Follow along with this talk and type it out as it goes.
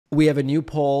We have a new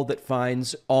poll that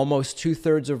finds almost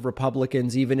two-thirds of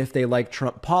Republicans, even if they like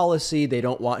Trump policy, they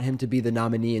don't want him to be the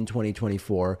nominee in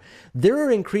 2024. There are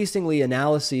increasingly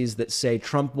analyses that say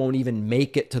Trump won't even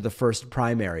make it to the first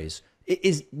primaries.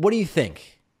 What do you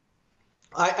think?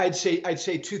 I'd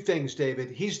say two things,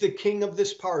 David. He's the king of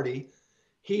this party.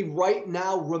 He right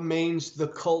now remains the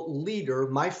cult leader.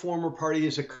 My former party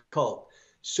is a cult.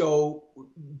 So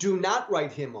do not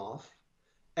write him off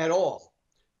at all.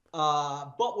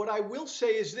 But what I will say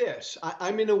is this.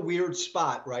 I'm in a weird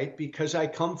spot, right? Because I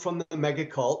come from the mega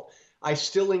cult. I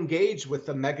still engage with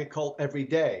the mega cult every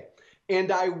day.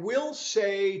 And I will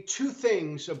say two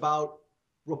things about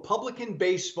Republican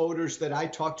base voters that I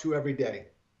talk to every day.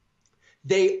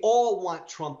 They all want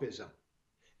Trumpism.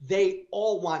 They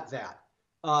all want that.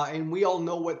 And we all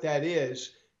know what that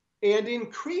is. And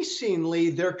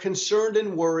increasingly, they're concerned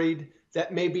and worried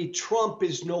that maybe Trump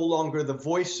is no longer the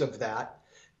voice of that.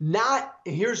 Not,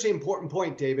 here's the important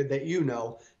point, David, that you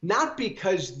know, not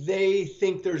because they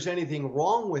think there's anything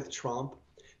wrong with Trump.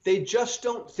 They just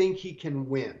don't think he can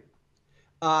win.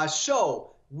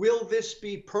 So will this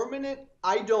be permanent?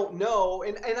 I don't know.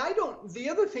 And I don't, the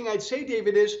other thing I'd say,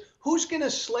 David, is who's going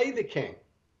to slay the king?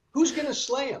 Who's going to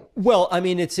slay him? Well, I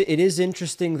mean, it is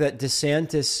interesting that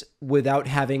DeSantis, without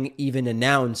having even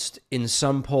announced, in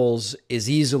some polls, is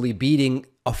easily beating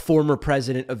a former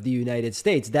president of the United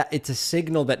States. That it's a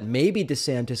signal that maybe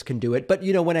DeSantis can do it. But,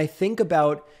 you know, when I think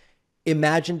about,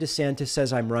 imagine DeSantis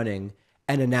says I'm running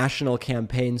and a national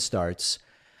campaign starts,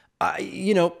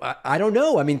 I don't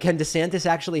know. I mean, can DeSantis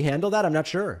actually handle that? I'm not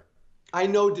sure. I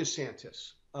know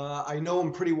DeSantis. I know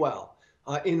him pretty well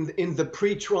in the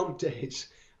pre-Trump days.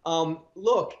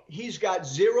 Look, he's got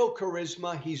zero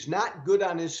charisma. He's not good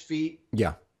on his feet.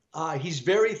 Yeah. He's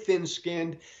very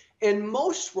thin-skinned. And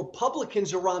most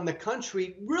Republicans around the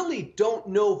country really don't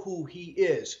know who he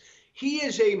is. He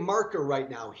is a marker right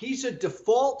now. He's a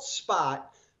default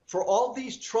spot for all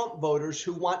these Trump voters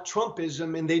who want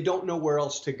Trumpism and they don't know where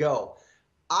else to go.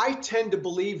 I tend to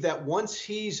believe that once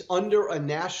he's under a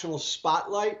national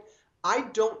spotlight, I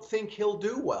don't think he'll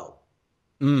do well.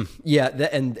 Yeah,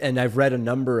 and I've read a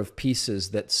number of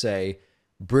pieces that say,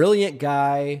 brilliant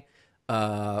guy,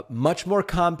 much more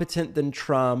competent than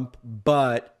Trump,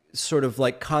 but sort of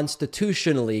like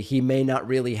constitutionally, he may not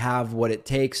really have what it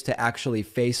takes to actually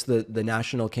face the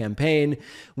national campaign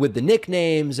with the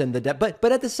nicknames and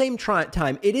but at the same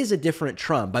time, it is a different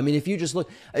Trump. I mean, if you just look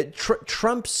at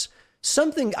Trump's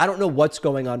something, I don't know what's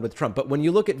going on with Trump, but when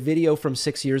you look at video from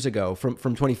 6 years ago, from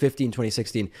 2015,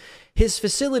 2016, his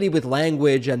facility with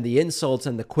language and the insults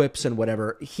and the quips and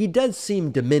whatever, he does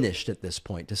seem diminished at this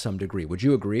point to some degree. Would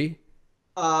you agree?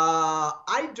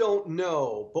 I don't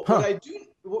know, but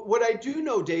what I do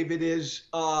know, David, is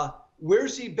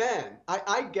where's he been?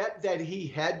 I get that he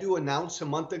had to announce a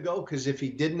month ago, because if he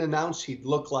didn't announce, he'd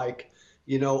look like,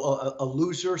 you know, a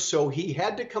loser. So he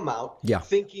had to come out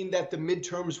thinking that the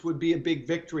midterms would be a big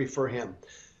victory for him.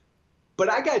 But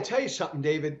I got to tell you something,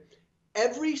 David.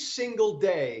 Every single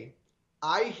day,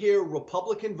 I hear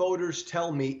Republican voters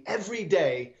tell me every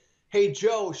day, hey,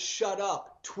 Joe, shut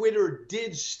up. Twitter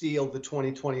did steal the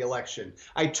 2020 election.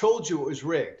 I told you it was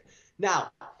rigged.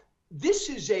 Now, this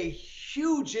is a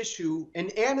huge issue, an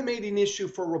animating issue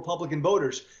for Republican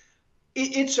voters.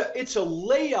 It's a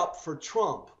layup for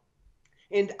Trump.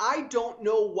 And I don't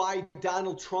know why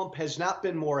Donald Trump has not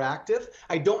been more active.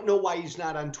 I don't know why he's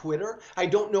not on Twitter. I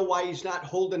don't know why he's not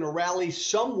holding a rally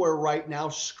somewhere right now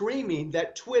screaming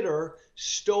that Twitter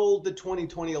stole the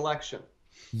 2020 election.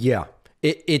 Yeah.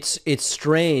 It's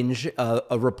strange.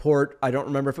 A report, I don't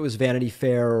remember if it was Vanity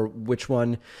Fair or which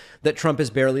one, that Trump has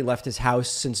barely left his house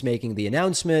since making the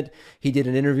announcement. He did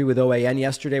an interview with OAN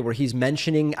yesterday where he's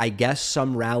mentioning, I guess,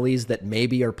 some rallies that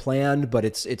maybe are planned, but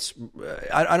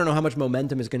I don't know how much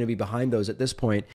momentum is going to be behind those at this point.